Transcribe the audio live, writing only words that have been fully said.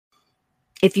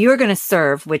if you're going to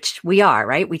serve, which we are,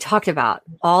 right? We talked about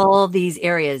all these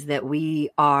areas that we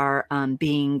are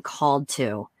being called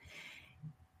to.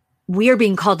 We are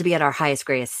being called to be at our highest,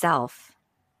 greatest self.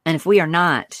 And if we are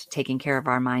not taking care of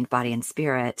our mind, body, and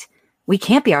spirit, we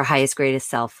can't be our highest, greatest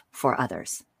self for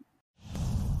others.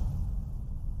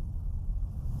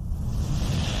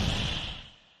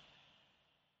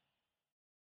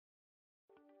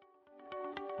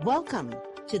 Welcome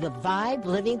to the Vibe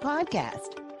Living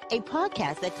Podcast, a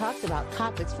podcast that talks about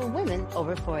topics for women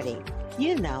over 40.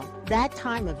 You know, that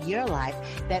time of your life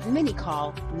that many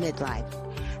call midlife.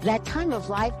 That time of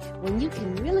life when you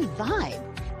can really vibe,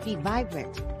 be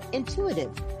vibrant,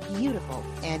 intuitive, beautiful,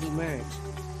 and emerge.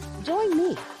 Join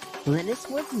me, Linus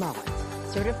Wood Mullins,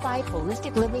 certified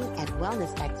holistic living and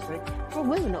wellness expert for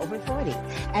women over 40,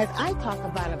 as I talk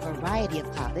about a variety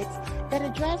of topics that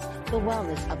address the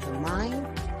wellness of the mind,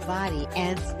 body,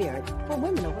 and spirit for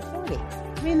women over 40.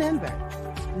 Remember,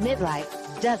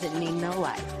 midlife doesn't mean no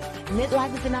life.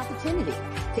 Midlife is an opportunity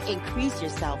to increase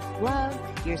your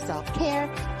self-love, your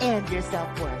self-care, and your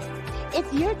self-worth.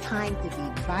 It's your time to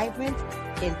be vibrant,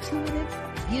 intuitive,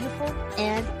 beautiful,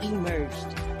 and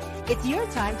emerged. It's your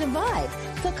time to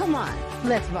vibe. So come on,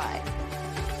 let's vibe.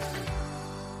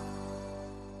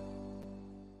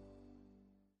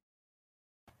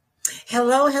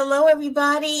 Hello,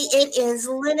 everybody. It is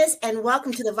Linus, and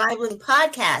welcome to the Vibe Living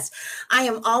Podcast. I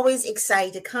am always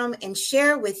excited to come and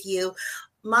share with you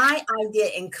my idea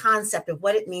and concept of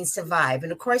what it means to vibe.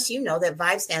 And of course, you know that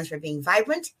vibe stands for being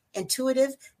vibrant,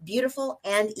 intuitive, beautiful,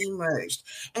 and emerged.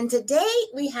 And today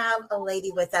we have a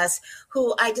lady with us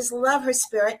who I just love her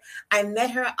spirit. I met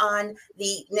her on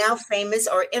the now famous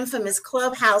or infamous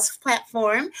Clubhouse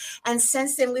platform. And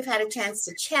since then, we've had a chance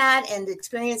to chat and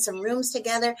experience some rooms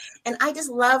together. And I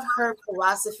just love her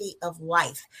philosophy of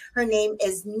life. Her name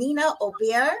is Nina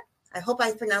Aubert. I hope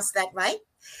I pronounced that right.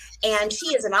 And she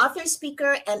is an author,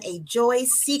 speaker, and a joy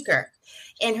seeker.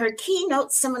 In her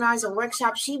keynote seminars and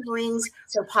workshops, she brings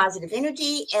her positive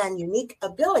energy and unique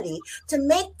ability to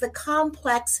make the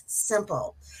complex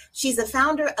simple. She's the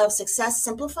founder of Success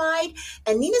Simplified,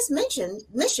 and Nina's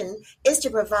mission is to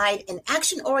provide an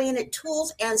action-oriented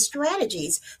tools and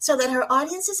strategies so that her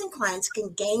audiences and clients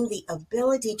can gain the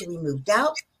ability to remove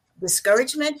doubt,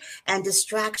 discouragement, and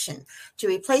distraction, to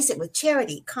replace it with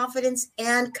charity, confidence,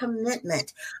 and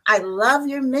commitment. I love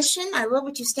your mission. I love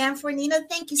what you stand for, Nina.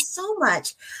 Thank you so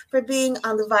much for being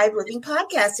on the Vibe Living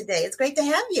Podcast today. It's great to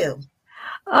have you.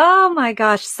 Oh my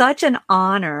gosh, such an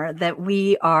honor that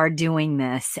we are doing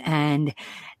this. And,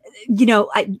 you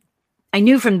know, I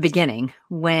knew from the beginning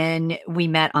when we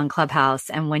met on Clubhouse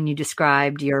and when you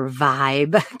described your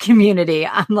vibe community,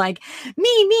 I'm like,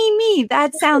 me,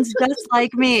 that sounds just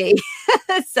like me.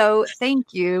 So thank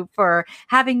you for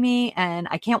having me. And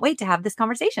I can't wait to have this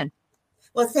conversation.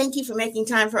 Well, thank you for making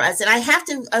time for us. And I have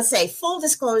to say, full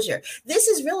disclosure, this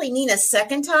is really Nina's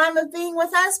second time of being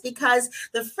with us, because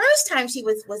the first time she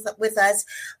was with us,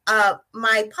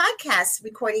 my podcast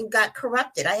recording got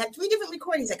corrupted. I had 3 different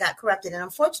recordings that got corrupted. And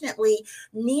unfortunately,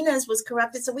 Nina's was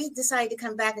corrupted. So we decided to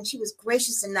come back, and she was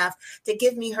gracious enough to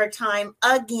give me her time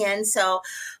again. So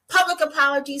public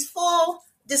apologies, full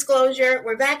disclosure,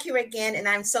 we're back here again, and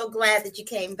I'm so glad that you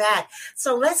came back.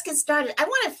 So let's get started. I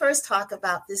want to first talk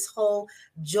about this whole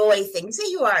joy thing. You say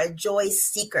you are a joy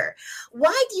seeker.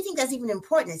 Why do you think that's even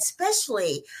important,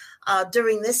 especially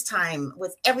during this time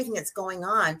with everything that's going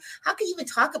on? How can you even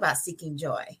talk about seeking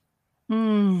joy?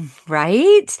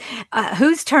 Right?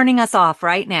 Who's turning us off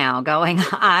right now going,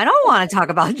 I don't want to talk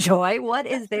about joy. What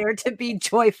is there to be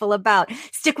joyful about?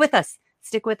 Stick with us.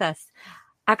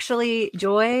 Actually,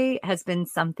 joy has been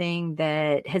something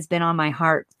that has been on my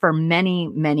heart for many,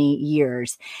 many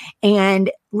years.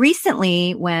 And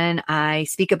recently, when I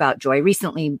speak about joy,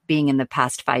 recently being in the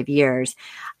past 5 years,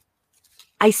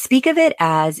 I speak of it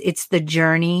as it's the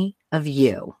journey of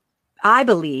you. I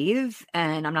believe,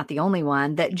 and I'm not the only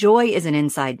one, that joy is an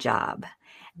inside job,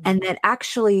 and that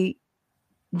actually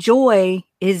joy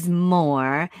is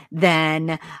more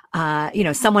than,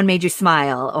 someone made you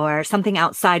smile or something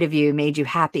outside of you made you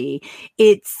happy.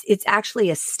 It's actually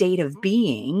a state of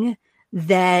being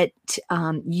that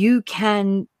you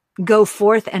can go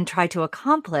forth and try to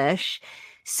accomplish,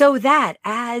 so that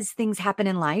as things happen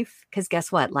in life, because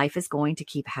guess what? Life is going to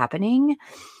keep happening.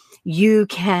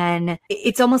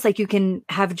 It's almost like you can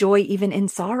have joy even in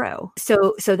sorrow.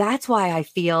 So that's why I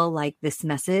feel like this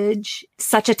message,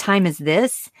 such a time as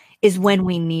this, is when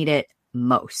we need it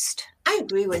most. I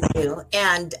agree with you.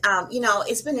 And,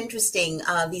 it's been interesting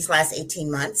these last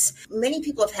 18 months. Many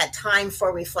people have had time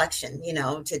for reflection,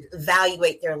 to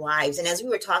evaluate their lives. And as we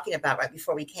were talking about right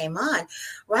before we came on,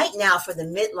 right now for the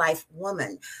midlife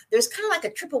woman, there's kind of like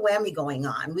a triple whammy going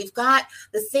on. We've got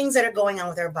the things that are going on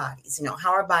with our bodies,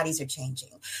 how our bodies are changing.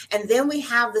 And then we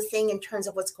have the thing in terms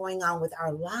of what's going on with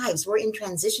our lives. We're in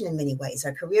transition in many ways.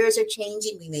 Our careers are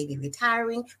changing. We may be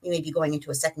retiring. We may be going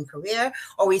into a second career,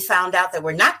 or we found out that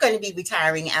we're not going to be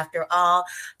retiring after all.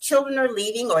 Children are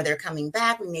leaving or they're coming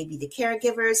back. We may be the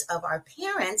caregivers of our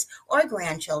parents or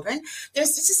grandchildren.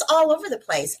 It's just all over the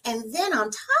place. And then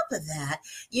on top of that,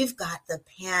 you've got the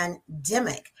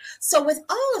pandemic. So with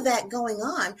all of that going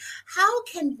on, how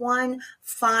can one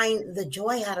find the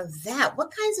joy out of that?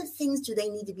 What kinds of things do they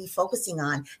need to be focusing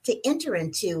on to enter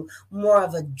into more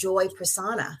of a joy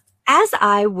persona? As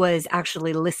I was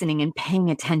actually listening and paying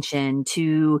attention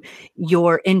to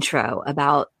your intro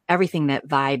about everything that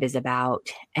Vibe is about,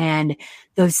 and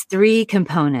those three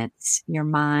components, your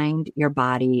mind, your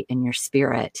body, and your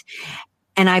spirit.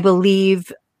 And I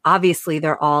believe, obviously,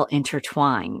 they're all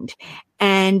intertwined.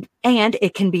 And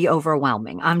it can be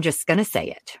overwhelming. I'm just going to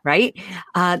say it, right?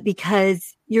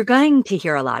 Because you're going to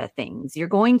hear a lot of things. You're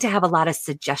going to have a lot of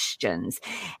suggestions.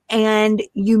 And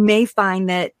you may find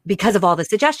that because of all the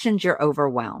suggestions, you're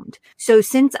overwhelmed. So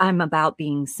since I'm about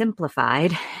being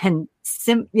simplified and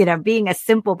being a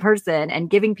simple person and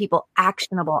giving people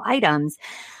actionable items,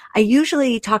 I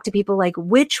usually talk to people like,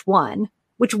 which one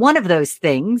of those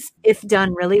things, if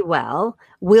done really well,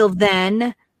 will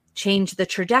then change the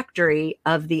trajectory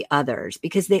of the others,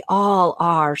 because they all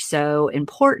are so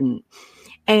important.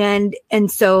 And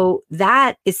so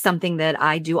that is something that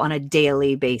I do on a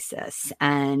daily basis.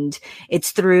 And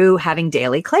it's through having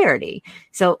daily clarity.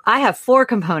 So I have 4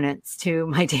 components to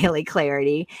my daily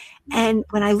clarity. And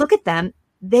when I look at them,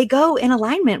 they go in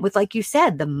alignment with, like you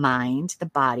said, the mind, the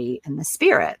body, and the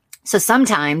spirit. So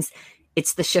sometimes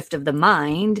it's the shift of the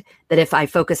mind that if I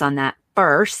focus on that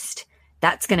first,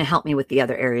 that's going to help me with the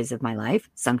other areas of my life.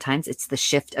 Sometimes it's the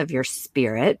shift of your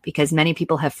spirit, because many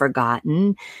people have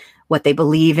forgotten what they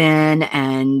believe in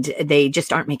and they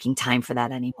just aren't making time for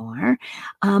that anymore.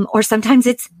 Or sometimes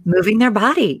it's moving their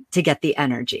body to get the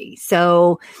energy.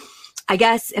 So I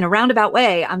guess in a roundabout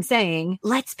way, I'm saying,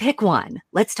 let's pick one.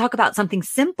 Let's talk about something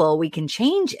simple we can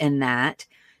change in that,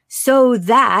 so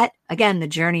that, again, the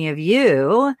journey of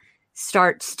you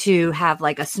starts to have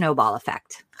like a snowball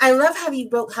effect. I love how you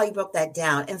broke that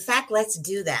down. In fact, let's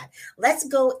do that. Let's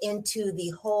go into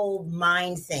the whole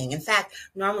mind thing. In fact,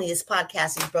 normally this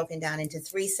podcast is broken down into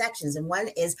 3 sections, and one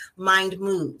is mind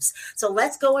moves. So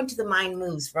let's go into the mind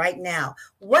moves right now.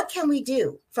 What can we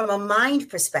do from a mind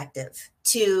perspective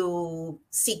to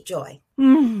seek joy?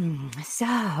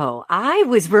 So I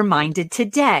was reminded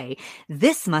today,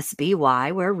 this must be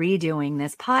why we're redoing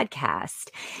this podcast,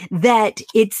 that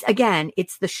it's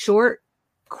the short,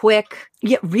 quick,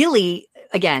 yet really,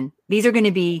 again, these are going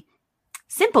to be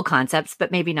simple concepts,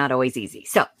 but maybe not always easy.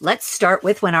 So let's start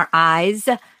with when our eyes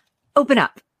open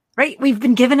up, right? We've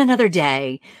been given another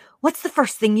day. What's the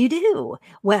first thing you do?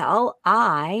 Well,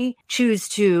 I choose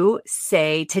to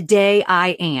say, today I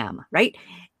am, right?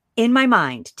 In my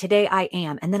mind, today I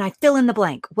am. And then I fill in the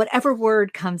blank, whatever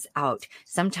word comes out.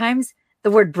 Sometimes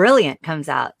the word brilliant comes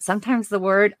out. Sometimes the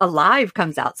word alive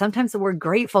comes out. Sometimes the word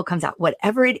grateful comes out,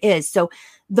 whatever it is. So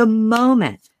the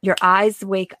moment your eyes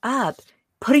wake up,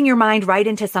 putting your mind right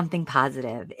into something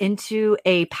positive, into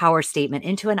a power statement,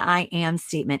 into an I am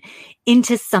statement,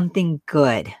 into something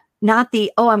good. Not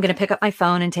the, I'm going to pick up my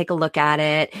phone and take a look at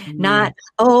it. Not,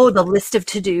 the list of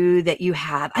to-do that you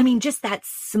have. I mean, just that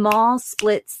small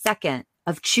split second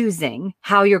of choosing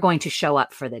how you're going to show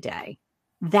up for the day.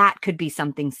 That could be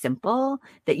something simple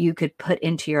that you could put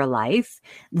into your life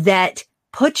that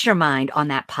puts your mind on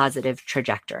that positive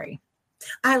trajectory.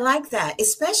 I like that,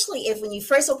 especially if when you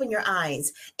first open your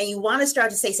eyes and you want to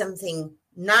start to say something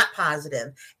not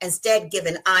positive, instead give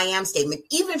an I am statement,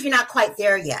 even if you're not quite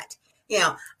there yet.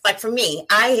 Like for me,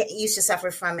 I used to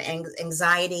suffer from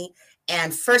anxiety.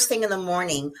 And first thing in the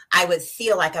morning, I would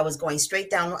feel like I was going straight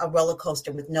down a roller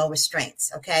coaster with no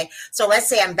restraints. Okay. So let's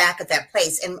say I'm back at that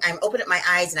place and I'm opening my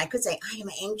eyes and I could say, I am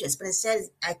anxious, but instead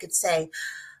I could say,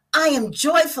 I am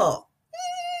joyful.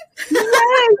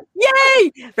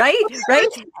 Yay! Right.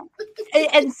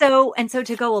 And so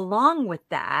to go along with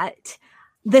that,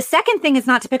 the second thing is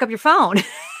not to pick up your phone.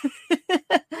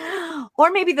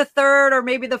 Or maybe the third, or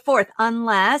maybe the fourth,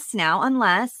 unless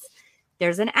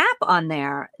there's an app on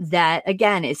there that,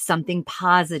 again, is something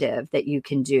positive that you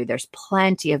can do. There's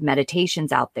plenty of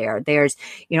meditations out there. There's,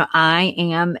 I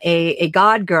am a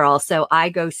God girl, so I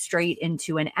go straight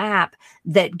into an app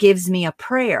that gives me a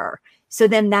prayer. So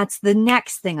then that's the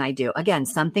next thing I do. Again,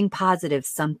 something positive,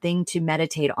 something to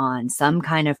meditate on, some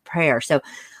kind of prayer. So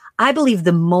I believe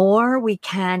the more we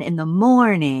can in the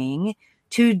morning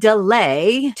to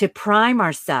delay, to prime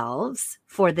ourselves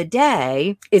for the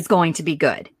day is going to be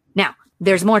good. Now,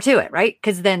 there's more to it, right?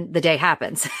 Because then the day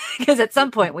happens. Because at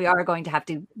some point we are going to have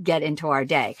to get into our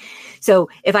day. So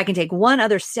if I can take one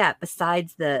other step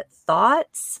besides the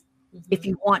thoughts, if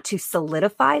you want to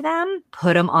solidify them,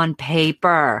 put them on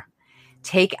paper.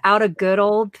 Take out a good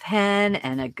old pen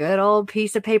and a good old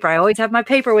piece of paper. I always have my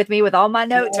paper with me with all my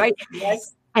notes, right?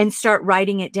 Yes. And start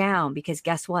writing it down, because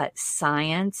guess what?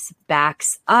 Science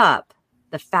backs up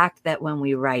the fact that when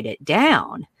we write it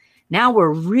down, now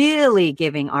we're really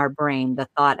giving our brain the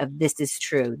thought of, this is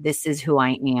true. This is who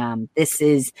I am. This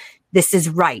is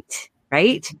right.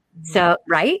 Right? So,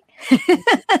 right? Yeah,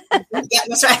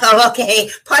 that's right. Oh, okay.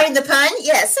 Pardon the pun.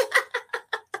 Yes.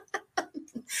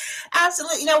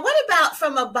 Absolutely. What about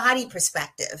from a body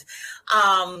perspective?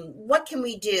 What can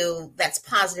we do that's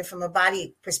positive from a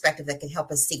body perspective that can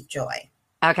help us seek joy?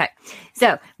 Okay.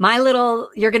 So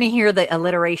you're going to hear the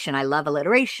alliteration. I love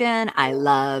alliteration. I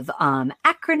love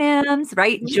acronyms,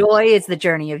 right? Joy is the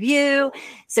journey of you.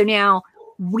 So now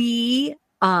we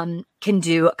can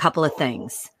do a couple of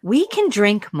things. We can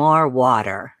drink more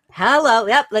water. Hello.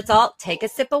 Yep. Let's all take a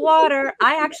sip of water.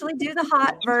 I actually do the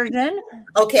hot version.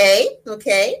 Okay.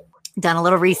 Done a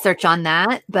little research on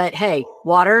that, but hey,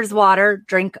 water is water.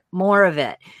 Drink more of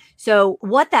it. So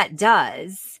what that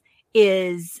does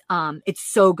is it's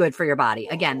so good for your body.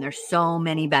 Again, there's so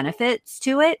many benefits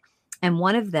to it. And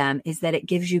one of them is that it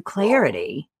gives you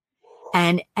clarity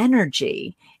and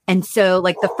energy. And so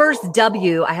like the first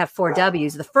W, I have 4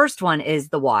 W's. The first one is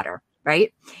the water,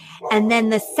 right? And then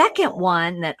the second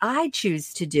one that I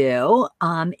choose to do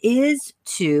is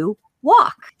to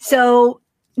walk. So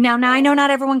now I know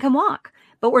not everyone can walk,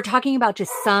 but we're talking about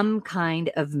just some kind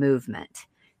of movement.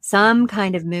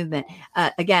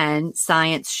 Again,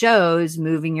 science shows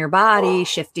moving your body,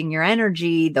 shifting your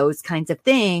energy, those kinds of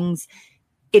things.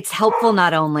 It's helpful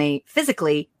not only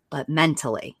physically, but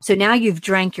mentally. So now you've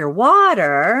drank your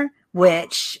water,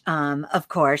 which, of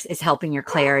course, is helping your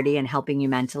clarity and helping you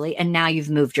mentally. And now you've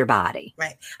moved your body.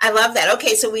 Right. I love that.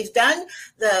 Okay. So we've done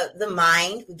the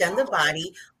mind, we've done the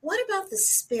body. What about the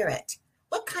spirit?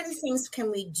 What kind of things can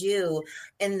we do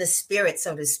in the spirit,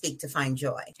 so to speak, to find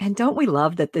joy? And don't we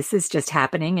love that this is just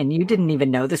happening and you didn't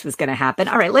even know this was going to happen?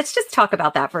 All right, let's just talk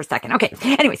about that for a second. Okay.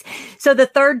 Anyways, so the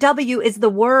third W is the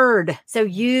word. So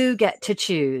you get to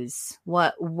choose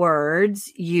what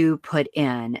words you put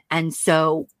in. And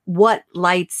so what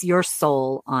lights your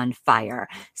soul on fire?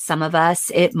 Some of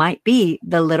us, it might be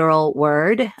the literal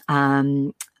word,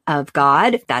 of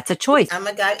God. That's a choice. I'm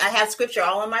a God. I have scripture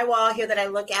all on my wall here that I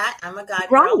look at. I'm a God.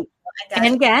 Right. Girl.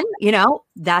 And again,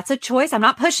 that's a choice. I'm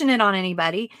not pushing it on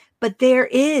anybody, but there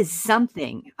is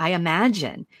something, I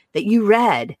imagine, that you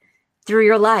read through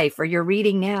your life or you're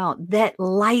reading now that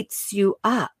lights you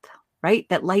up, right?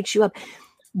 That lights you up.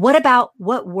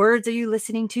 What words are you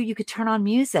listening to? You could turn on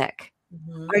music.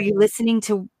 Mm-hmm. Are you listening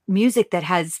to music that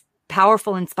has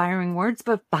powerful, inspiring words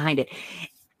behind it?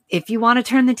 If you want to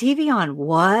turn the TV on,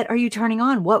 what are you turning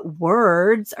on? What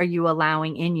words are you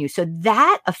allowing in you? So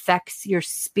that affects your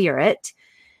spirit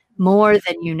more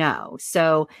than you know.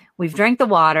 So we've drank the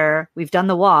water, we've done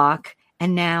the walk,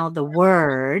 and now the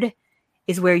word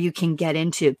is where you can get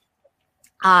into.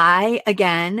 I,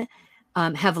 again,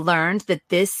 have learned that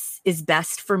this is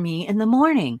best for me in the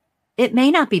morning. It may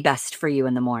not be best for you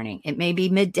in the morning. It may be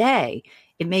midday.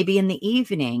 It may be in the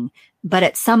evening. But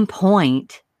at some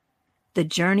point, the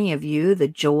journey of you, the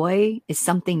joy, is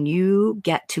something you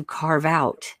get to carve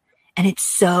out. And it's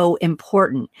so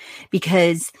important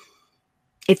because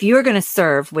if you're going to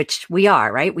serve, which we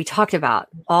are, right? We talked about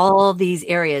all these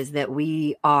areas that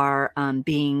we are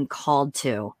being called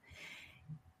to.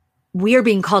 We are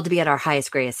being called to be at our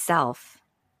highest, greatest self.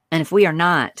 And if we are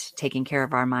not taking care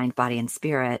of our mind, body, and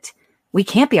spirit, we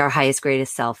can't be our highest,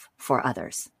 greatest self for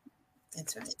others.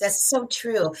 That's right. That's so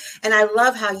true. And I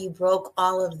love how you broke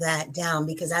all of that down,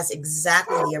 because that's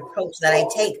exactly the approach that I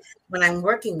take when I'm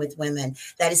working with women.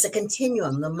 That is a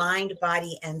continuum, the mind,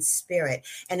 body, and spirit.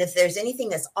 And if there's anything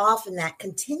that's off in that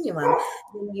continuum,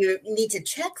 then you need to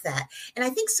check that. And I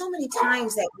think so many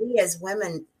times that we as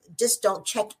women just don't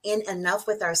check in enough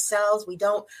with ourselves. We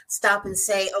don't stop and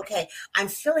say, okay, I'm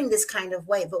feeling this kind of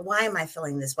way, but why am I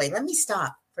feeling this way? Let me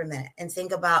stop for a minute and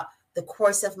think about, the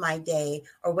course of my day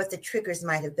or what the triggers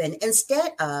might have been,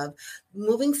 instead of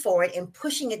moving forward and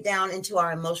pushing it down into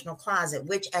our emotional closet,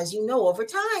 which, as you know, over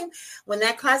time, when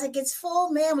that closet gets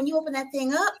full, man, when you open that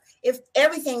thing up, if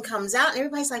everything comes out and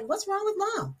everybody's like, what's wrong with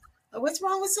mom? Or what's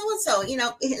wrong with so-and-so?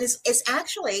 It's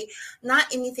actually not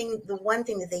anything. The one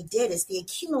thing that they did is the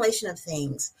accumulation of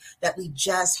things that we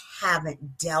just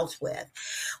haven't dealt with.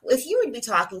 If you would be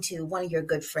talking to one of your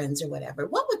good friends or whatever,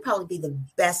 what would probably be the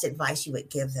best advice you would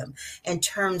give them in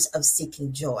terms of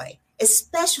seeking joy,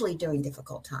 especially during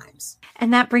difficult times?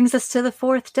 And that brings us to the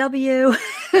fourth W.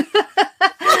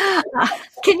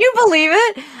 Can you believe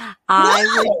it?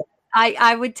 No.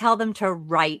 I would tell them to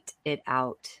write it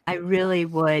out. I really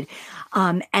would.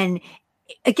 And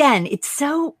again, it's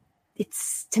to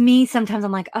me, sometimes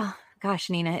I'm like, oh gosh,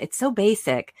 Nina, it's so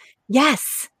basic.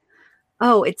 Yes.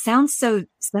 Oh, it sounds so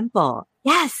simple.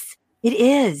 Yes, it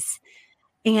is.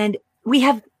 And we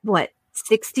have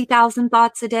 60,000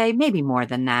 thoughts a day, maybe more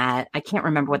than that. I can't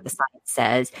remember what the science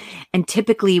says. And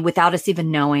typically, without us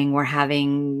even knowing, we're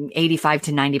having 85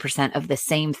 to 90% of the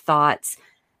same thoughts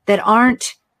that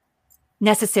aren't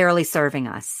necessarily serving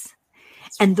us.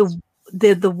 And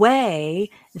the way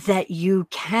that you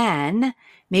can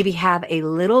maybe have a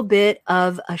little bit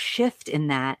of a shift in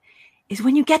that is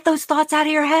when you get those thoughts out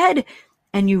of your head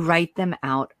and you write them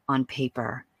out on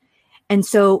paper. And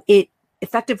so it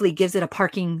effectively gives it a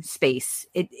parking space.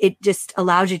 It just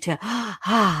allows you to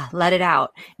let it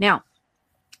out. Now,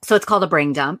 so it's called a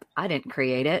brain dump. I didn't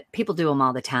create it. People do them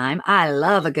all the time. I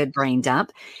love a good brain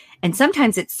dump. And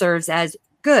sometimes it serves as,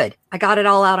 good, I got it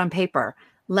all out on paper.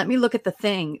 Let me look at the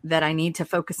thing that I need to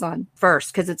focus on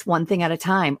first, because it's one thing at a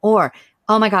time. Or,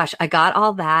 oh my gosh, I got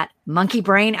all that monkey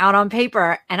brain out on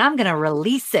paper and I'm going to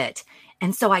release it.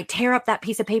 And so I tear up that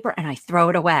piece of paper and I throw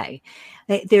it away.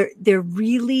 They're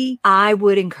really, I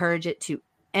would encourage it to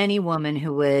any woman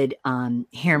who would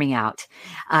hear me out,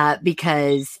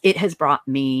 because it has brought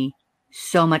me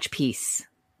so much peace.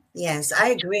 Yes, I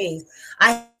agree.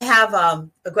 I have a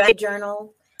gratitude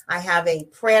journal. I have a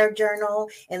prayer journal,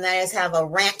 and then I just have a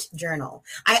rant journal.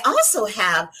 I also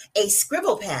have a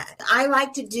scribble pad. I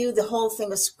like to do the whole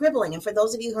thing of scribbling. And for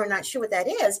those of you who are not sure what that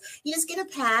is, you just get a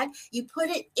pad, you put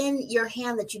it in your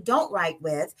hand that you don't write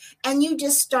with, and you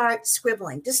just start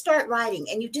scribbling, just start writing.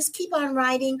 And you just keep on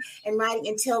writing and writing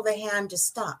until the hand just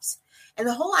stops. And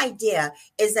the whole idea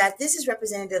is that this is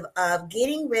representative of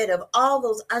getting rid of all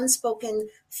those unspoken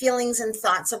feelings and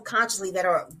thoughts subconsciously that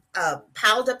are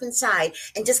piled up inside,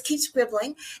 and just keep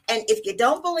scribbling. And if you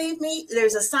don't believe me,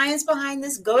 there's a science behind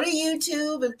this. Go to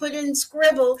YouTube and put in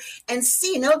scribble and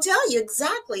see, and it'll tell you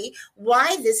exactly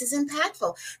why this is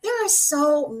impactful. There are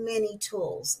so many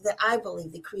tools that I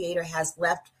believe the Creator has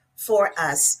left for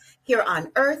us here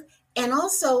on earth, and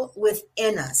also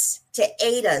within us to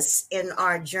aid us in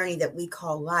our journey that we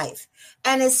call life,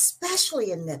 and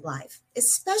especially in midlife.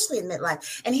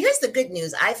 And here's the good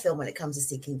news I feel when it comes to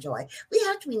seeking joy. We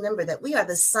have to remember that we are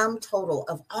the sum total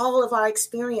of all of our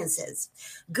experiences,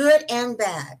 good and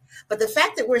bad. But the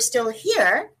fact that we're still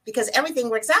here, because everything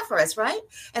works out for us, right?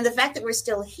 And the fact that we're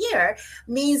still here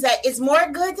means that it's more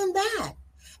good than bad.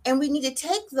 And we need to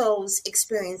take those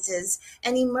experiences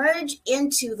and emerge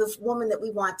into the woman that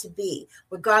we want to be,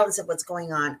 regardless of what's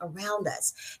going on around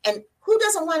us. And who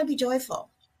doesn't want to be joyful?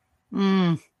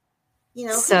 So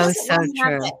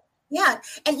true. Yeah.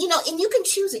 And, and you can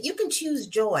choose it. You can choose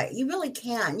joy. You really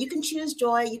can. You can choose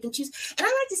joy. You can choose. And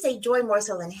I like to say joy more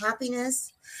so than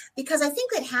happiness, because I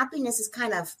think that happiness is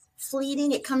kind of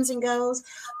fleeting. It comes and goes.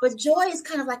 But joy is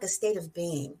kind of like a state of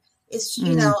being. It's,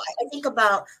 I think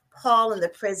about Paul in the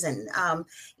prison.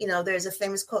 There's a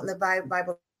famous quote in the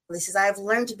Bible. He says, I have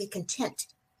learned to be content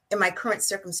in my current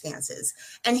circumstances.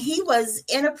 And he was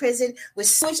in a prison with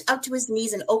sewage up to his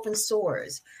knees and open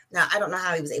sores. Now, I don't know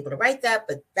how he was able to write that,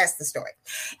 but that's the story.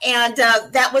 And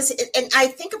that was, and I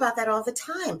think about that all the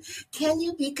time. Can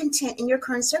you be content in your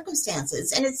current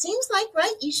circumstances? And it seems like,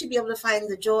 right, you should be able to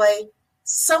find the joy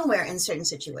somewhere in certain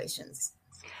situations.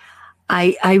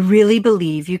 I really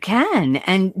believe you can.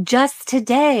 And just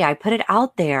today, I put it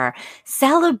out there,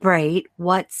 celebrate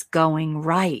what's going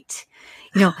right.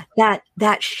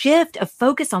 That shift of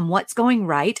focus on what's going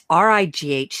right,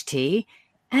 RIGHT.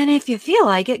 And if you feel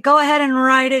like it, go ahead and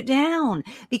write it down,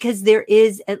 because there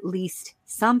is at least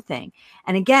something.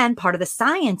 And again, part of the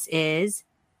science is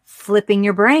flipping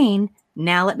your brain.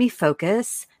 Now let me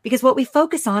focus, because what we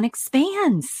focus on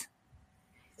expands.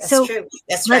 That's true.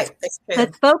 That's right. That's true.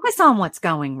 Let's focus on what's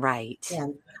going right. Yeah.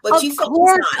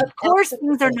 Of course,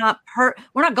 things are not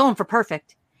we're not going for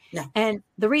perfect. No. And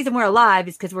the reason we're alive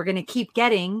is because we're going to keep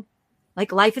getting,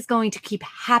 like, life is going to keep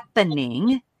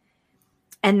happening.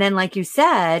 And then, like you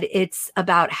said, it's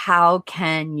about how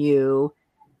can you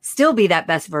still be that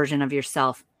best version of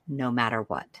yourself no matter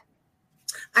what.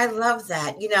 I love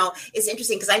that. It's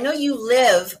interesting because I know you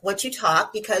live what you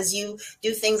talk, because you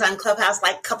do things on Clubhouse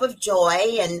like Cup of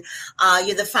Joy, and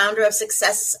you're the founder of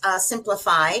Success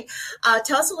Simplified.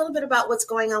 Tell us a little bit about what's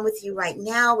going on with you right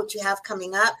now, what you have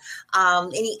coming up,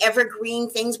 any evergreen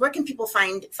things. Where can people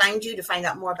find you to find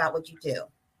out more about what you do?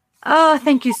 Oh,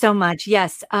 thank you so much.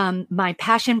 Yes. My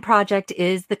passion project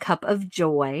is the Cup of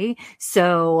Joy.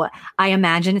 So I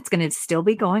imagine it's going to still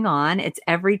be going on. It's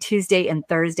every Tuesday and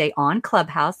Thursday on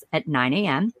Clubhouse at 9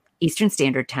 a.m. Eastern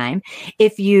Standard Time.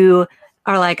 If you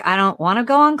are like, I don't want to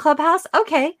go on Clubhouse.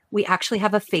 Okay. We actually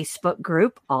have a Facebook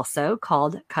group also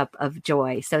called Cup of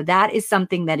Joy. So that is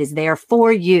something that is there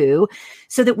for you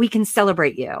so that we can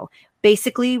celebrate you.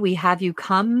 Basically, we have you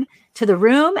come to the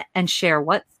room and share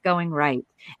what's going right.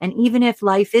 And even if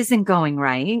life isn't going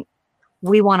right,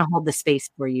 we want to hold the space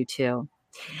for you too.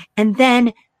 And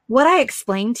then what I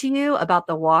explained to you about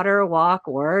the water, walk,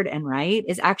 word, and write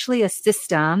is actually a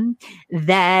system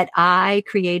that I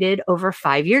created over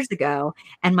 5 years ago.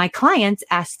 And my clients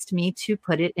asked me to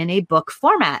put it in a book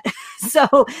format.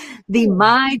 So the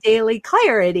My Daily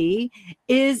Clarity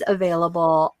is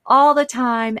available all the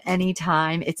time,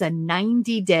 anytime. It's a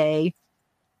 90-day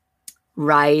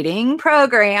writing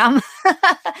program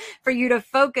for you to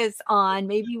focus on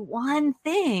maybe one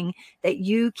thing that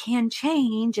you can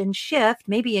change and shift,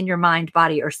 maybe in your mind,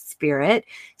 body, or spirit,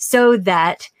 so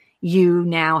that you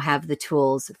now have the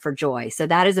tools for joy. So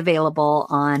that is available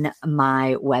on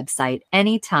my website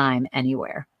anytime,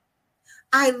 anywhere.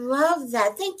 I love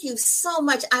that. Thank you so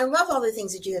much. I love all the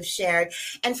things that you have shared.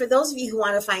 And for those of you who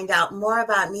want to find out more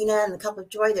about Nina and the Cup of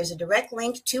Joy, there's a direct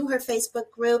link to her Facebook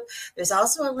group. There's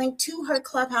also a link to her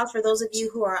Clubhouse for those of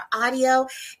you who are audio.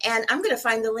 And I'm going to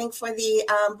find the link for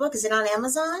the book. Is it on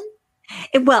Amazon?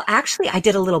 Well, actually, I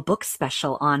did a little book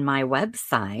special on my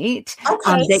website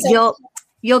that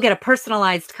you'll get a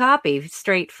personalized copy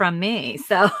straight from me.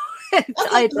 So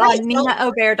it's on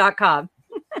ninaobear.com.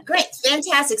 Great.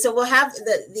 Fantastic. So we'll have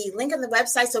the link on the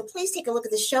website. So please take a look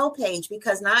at the show page,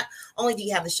 because not only do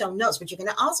you have the show notes, but you're going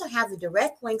to also have the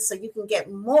direct link so you can get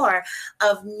more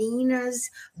of Nina's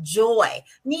joy.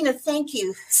 Nina, thank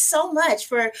you so much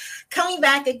for coming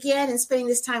back again and spending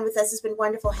this time with us. It's been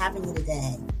wonderful having you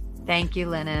today. Thank you,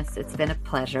 Linus. It's been a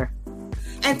pleasure.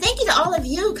 And thank you to all of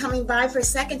you coming by for a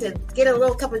second to get a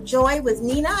little cup of joy with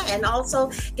Nina and also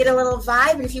get a little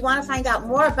vibe. And if you want to find out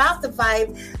more about the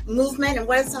Vibe movement and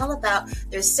what it's all about,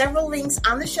 there's several links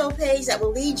on the show page that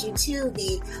will lead you to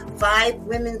the Vibe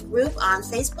Women group on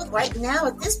Facebook. Right now,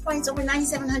 at this point, it's over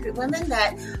 9,700 women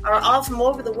that are all from all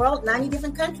over the world, 90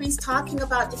 different countries, talking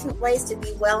about different ways to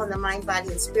be well in the mind, body,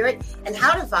 and spirit, and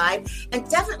how to vibe. And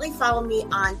definitely follow me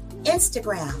on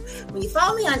Instagram. When you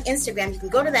follow me on Instagram, you can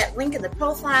go to that link in the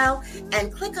profile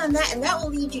and click on that, and that will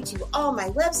lead you to all my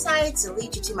websites. It'll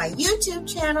lead you to my YouTube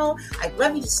channel. I'd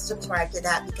love you to subscribe to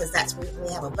that, because that's where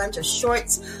we have a bunch of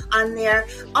shorts on there,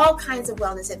 all kinds of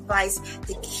wellness advice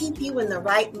to keep you in the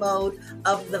right mode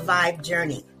of the Vibe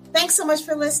journey. Thanks so much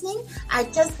for listening. I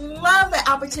just love the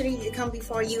opportunity to come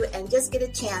before you and just get a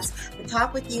chance to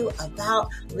talk with you about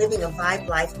living a Vibe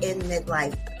life in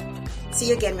midlife. See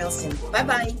you again real soon.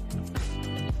 Bye-bye.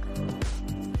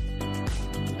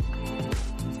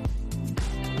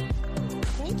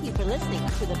 Thank you for listening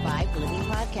to the Vibe Living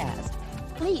Podcast.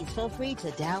 Please feel free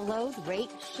to download,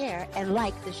 rate, share, and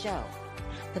like the show.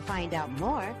 To find out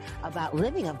more about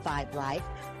living a Vibe life,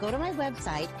 go to my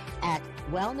website at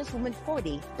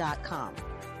wellnesswoman40.com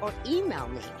or email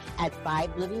me at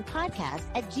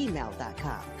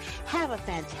vibelivingpodcast@gmail.com. Have a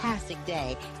fantastic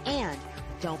day, and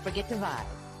don't forget to vibe.